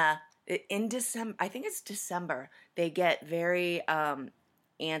 Yeah. In December, I think it's December, they get very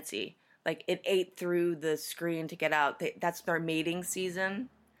antsy. Like it ate through the screen to get out. That's their mating season.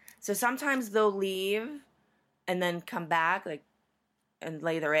 So sometimes they'll leave and then come back, like, and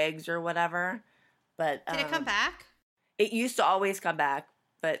lay their eggs or whatever. But Did it come back? It used to always come back,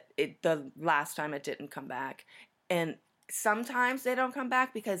 but the last time it didn't come back. And sometimes they don't come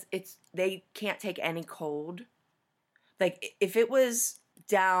back because they can't take any cold. Like if it was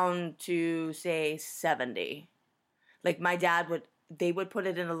down to say 70, like my dad they would put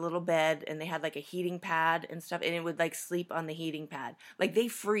it in a little bed and they had like a heating pad and stuff and it would like sleep on the heating pad. Like they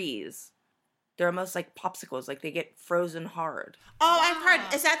freeze. They're almost like popsicles, like they get frozen hard. Oh, I've Wow.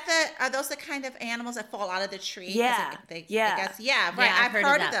 heard. Are those the kind of animals that fall out of the tree? 'Cause Yeah. yeah. Right. Yeah, I've heard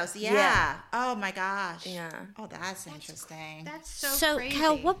of that. those. Yeah. Yeah. Oh my gosh. Yeah. Oh, that's interesting. That's so, So, crazy.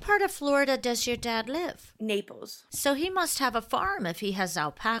 Cal, what part of Florida does your dad live? Naples. So he must have a farm if he has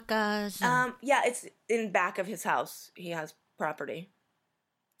alpacas. and- Yeah, it's in back of his house. He has property.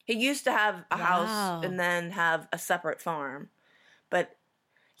 He used to have a Wow. house and then have a separate farm, but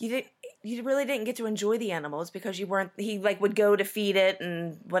you really didn't get to enjoy the animals because he like would go to feed it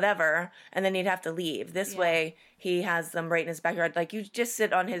and whatever, and then he'd have to leave. This way, he has them right in his backyard. Like you just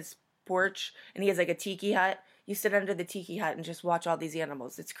sit on his porch, and he has like a tiki hut. You sit under the tiki hut and just watch all these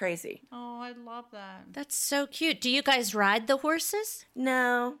animals. It's crazy. Oh, I love that. That's so cute. Do you guys ride the horses?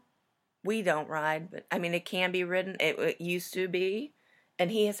 No, we don't ride, but I mean, it can be ridden. It used to be,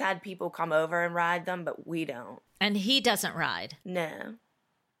 and he has had people come over and ride them, but we don't. And he doesn't ride. No.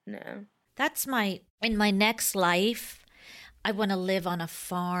 That's in my next life, I want to live on a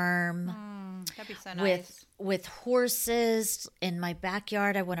farm That'd be so nice. with horses in my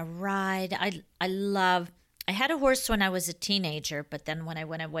backyard. I want to ride. I had a horse when I was a teenager, but then when I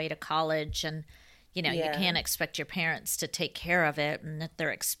went away to college and you Yeah. can't expect your parents to take care of it and that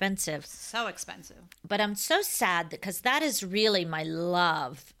they're expensive. So expensive. But I'm so sad because that is really my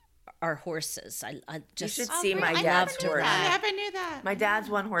love, are horses. I just You should see my really? I dad's never knew horse. I that. never knew that. My dad's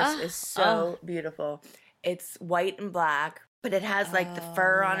one horse is so beautiful. It's white and black, but it has like the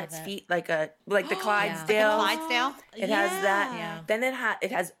fur on love its it. feet, like the Clydesdale. Clydesdale? It has that. Yeah. Then it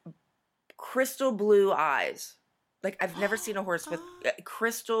has crystal blue eyes. Like I've never seen a horse with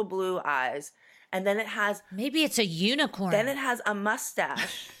crystal blue eyes. And then it has maybe it's a unicorn. Then it has a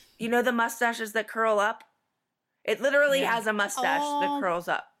mustache. You know the mustaches that curl up? It literally has a mustache that curls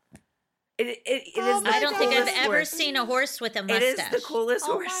up. It is. I don't think I've coolest ever horse. seen a horse with a It mustache. is the coolest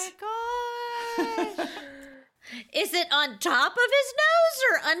Oh horse. my gosh. Is it on top of his nose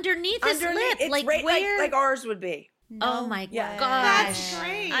or underneath his lip? it's Like right, where? like ours would be. Oh my Yeah. gosh. That's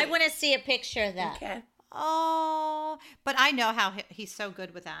great. I want to see a picture of that. Okay. Oh, but I know how he's so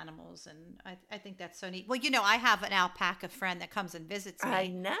good with animals, and I think that's so neat. Well, I have an alpaca friend that comes and visits me. I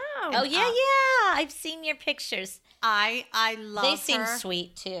know. Oh yeah. I've seen your pictures. I love They seem her.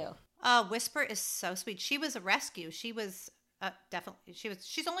 sweet too. Whisper is so sweet. She was a rescue. She was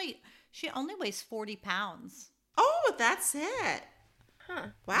definitely. She only weighs 40 pounds. Oh, that's it. Huh.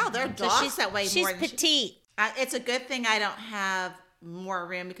 Wow, there are So dogs that weigh she's more than petite. It's a good thing I don't have more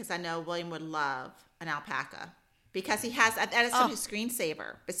room because I know William would love an alpaca because he has that is his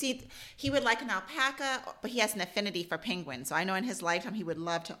screensaver. But see, he would like an alpaca, but he has an affinity for penguins. So I know in his lifetime he would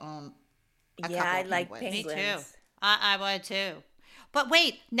love to own a couple I of like penguins. Me too. penguins. I would too. But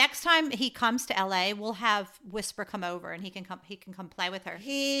wait, next time he comes to LA, we'll have Whisper come over, and he can come play with her.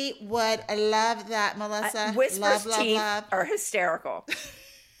 He would love that, Melissa. Whisper's love, love, teeth love. are hysterical.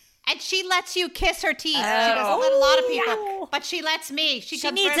 And she lets you kiss her teeth. She Oh. doesn't let a lot of people, but she lets me. She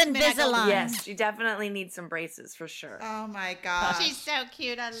comes needs first, and then I go- Invisalign. Yes, she definitely needs some braces for sure. Oh my gosh. She's so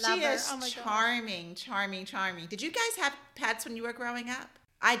cute. I love She her. is Oh my god. charming, charming, charming. Did you guys have pets when you were growing up?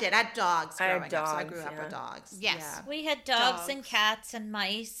 I did. I had dogs I had growing up, so I dogs, grew up yeah. with dogs. Yes. Yeah. We had dogs Dogs. and cats and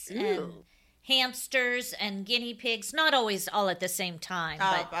mice and Ooh. hamsters and guinea pigs. Not always all at the same time.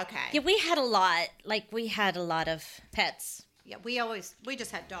 Oh, but okay. yeah, we had a lot. Like, we had a lot of pets. Yeah, we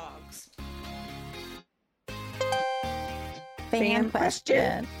just had dogs. Fan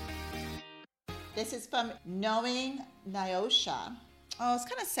question. This is from Knowing Nyosha. Oh, it's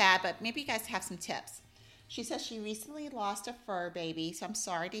kind of sad, but maybe you guys have some tips. She says she recently lost a fur baby, so I'm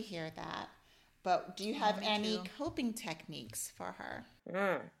sorry to hear that. But do you have any coping techniques for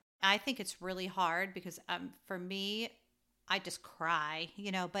her? I think it's really hard because for me, I just cry,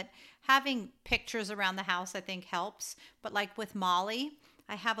 but having pictures around the house, I think helps. But like with Molly,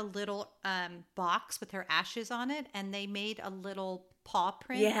 I have a little box with her ashes on it, and they made a little paw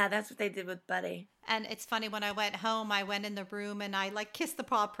print. Yeah, that's what they did with Buddy. And it's funny, when I went home, I went in the room and I like kissed the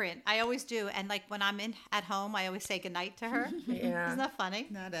paw print. I always do. And like when I'm at home, I always say goodnight to her. Yeah. Isn't that funny?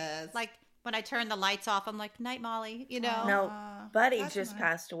 That is. Like when I turn the lights off, I'm like, night, Molly, No, Buddy that's just nice.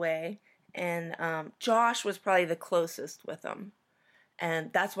 passed away, and Josh was probably the closest with him,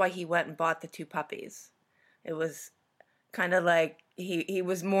 and that's why he went and bought the 2 puppies. It was kind of like he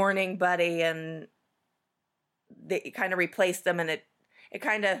was mourning Buddy, and they kind of replaced them, and it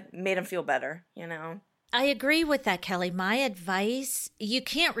kind of made him feel better, I agree with that, Kelly. My advice, you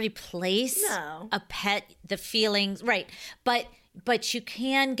can't replace No. a pet, the feelings, right. But you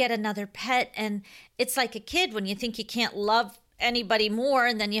can get another pet, and it's like a kid when you think you can't love anybody more,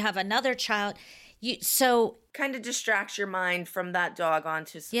 and then you have another child. Kind of distracts your mind from that dog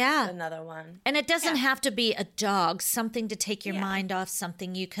onto Yeah. another one. And it doesn't have to be a dog, something to take your Yeah. mind off,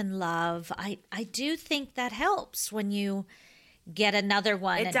 something you can love. I do think that helps when you get another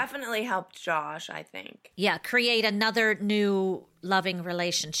one. It and, definitely helped Josh, I think. yeah, create another new loving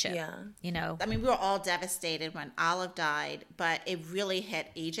relationship. Yeah. I mean, we were all devastated when Olive died, but it really hit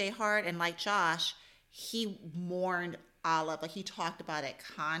AJ hard. And like Josh, he mourned Olive. Like, he talked about it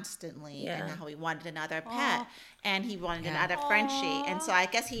constantly and how he wanted another pet and he wanted another Frenchie. And so I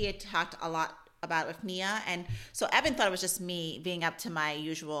guess he had talked a lot about it with Mia. And so Evan thought it was just me being up to my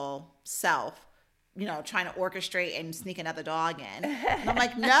usual self, trying to orchestrate and sneak another dog in. And I'm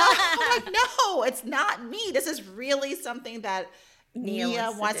like, no, it's not me. This is really something that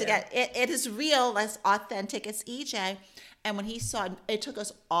Mia wants to get. It is real, as authentic as EJ. And when he saw it, took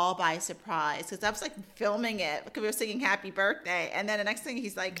us all by surprise because I was like filming it because we were singing Happy Birthday. And then the next thing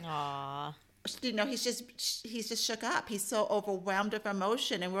he's like, Aw. he's just shook up. He's so overwhelmed with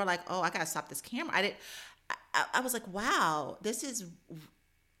emotion. And we're like, oh, I got to stop this camera. I was like, wow, this is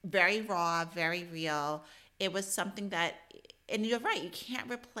very raw, very real. It was something that, and you're right, you can't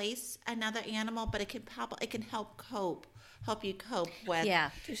replace another animal, but it can help you cope with,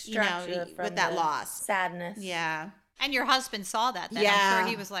 Distract you from with that the loss. sadness. Yeah. And your husband saw that. Then Yeah. I'm sure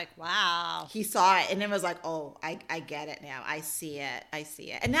he was like, wow. He saw it and then was like, oh, I get it now. I see it.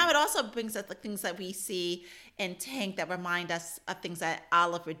 And now it also brings us the things that we see in Tank that remind us of things that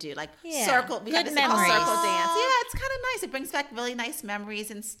Olive would do, like circle. We Good had this thing called memories. circle dance. Yeah, it's kind of nice. It brings back really nice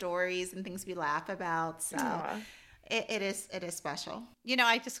memories and stories and things we laugh about. So it is special.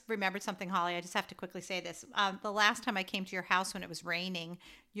 I just remembered something, Holly. I just have to quickly say this. The last time I came to your house when it was raining,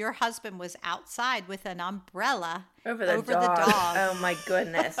 your husband was outside with an umbrella Over the dog. Oh my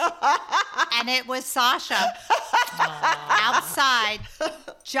goodness. And it was Sasha outside,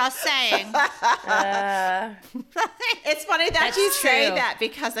 just saying. It's funny that That's you say true. that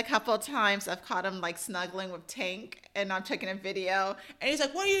because a couple of times I've caught him like snuggling with Tank and I'm taking a video and he's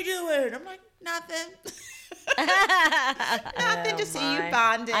like, what are you doing? I'm like, nothing. Nothing to see you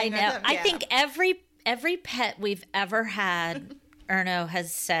bonding. I or know. something. I Yeah. think every pet we've ever had, Erno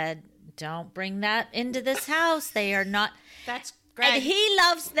has said, don't bring that into this house. They are not. That's great. And he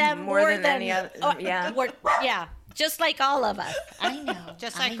loves them More more than any other- yeah. Yeah. Just like all of us. I know.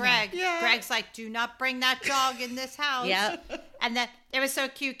 Just I like know. Greg. Yeah. Greg's like, do not bring that dog in this house. Yep. And then it was so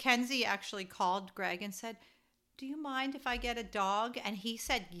cute. Kenzie actually called Greg and said, do you mind if I get a dog? And he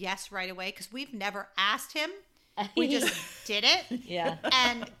said yes right away because we've never asked him. We just did it. Yeah.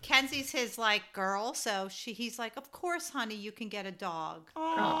 And Kenzie's his like girl. So he's like, of course, honey, you can get a dog.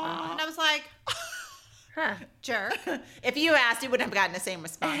 Aw. And I was like, Huh. jerk. If you asked, you wouldn't have gotten the same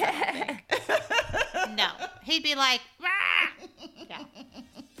response. I don't think. No. He'd be like, "Rah!" Yeah.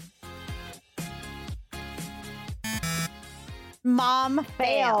 Mom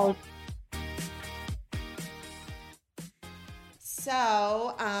failed.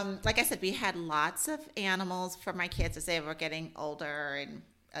 So, like I said, we had lots of animals for my kids as they were getting older and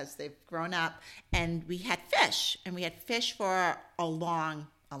as they've grown up. And we had fish. And we had fish for a long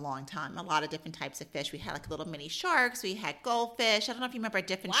a long time. A lot of different types of fish. We had like little mini sharks. We had goldfish. I don't know if you remember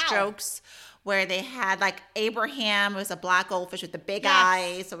Different Strokes, where they had like Abraham was a black goldfish with the big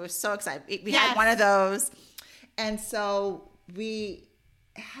eyes. So we were so excited. We had one of those. And so we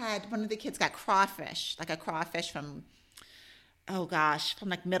had, one of the kids got crawfish, like a crawfish from, from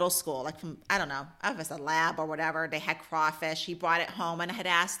like middle school, like from, I don't know, if it was a lab or whatever. They had crawfish. He brought it home, and I had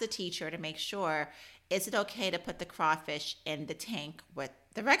asked the teacher to make sure, is it okay to put the crawfish in the tank with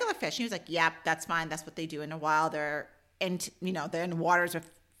the regular fish? And he was like, yep, that's fine. That's what they do in the wild. They're in the waters with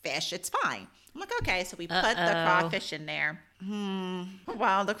fish. It's fine. I'm like, okay. So we put the crawfish in there.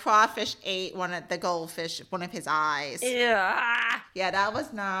 Well, the crawfish ate one of his eyes. Yeah. Yeah, that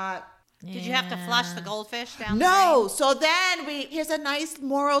was not. Did you have to flush the goldfish down? No. So then here's a nice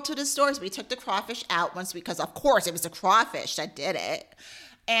moral to the story. So we took the crawfish out because of course it was the crawfish that did it.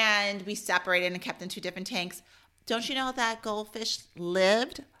 And we separated and kept in 2 different tanks. Don't you know that goldfish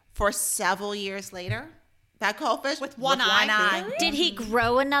lived for several years later? That goldfish with one eye. Really? Did he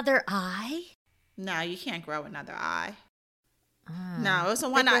grow another eye? No, you can't grow another eye. No, it was a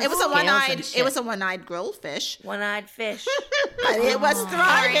one-eyed. It was a one-eyed goldfish. One-eyed fish. But it was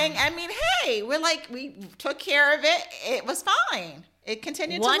thriving. I mean, hey, we took care of it. It was fine. It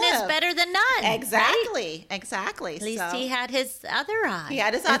continued to live. One is better than none. Exactly. Right? Exactly. At least he had his other eye. He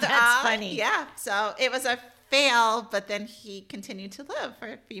had his other eye. That's funny. Yeah. So it was a fail, but then he continued to live for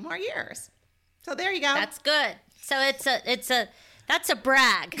a few more years. So there you go. That's good. So that's a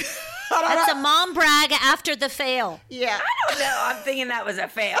brag. That's a mom brag after the fail. Yeah. I don't know. I'm thinking that was a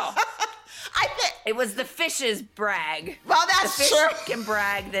fail. It was the fish's brag. Well, that's the true. fish can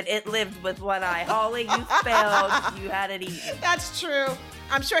brag that it lived with one eye. Holly, you failed. You had it eaten. That's true.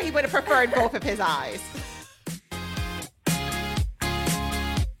 I'm sure he would have preferred both of his eyes.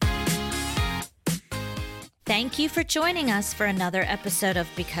 Thank you for joining us for another episode of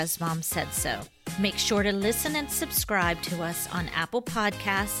Because Mom Said So. Make sure to listen and subscribe to us on Apple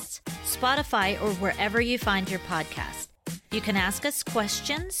Podcasts, Spotify, or wherever you find your podcast. You can ask us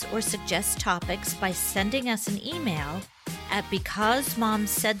questions or suggest topics by sending us an email at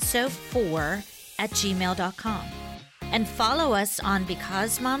becausemomsaidso4@gmail.com. And follow us on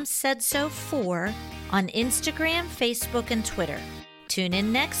Because Mom Said So 4 on Instagram, Facebook, and Twitter. Tune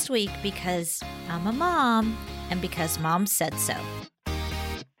in next week because I'm a mom and because Mom said so.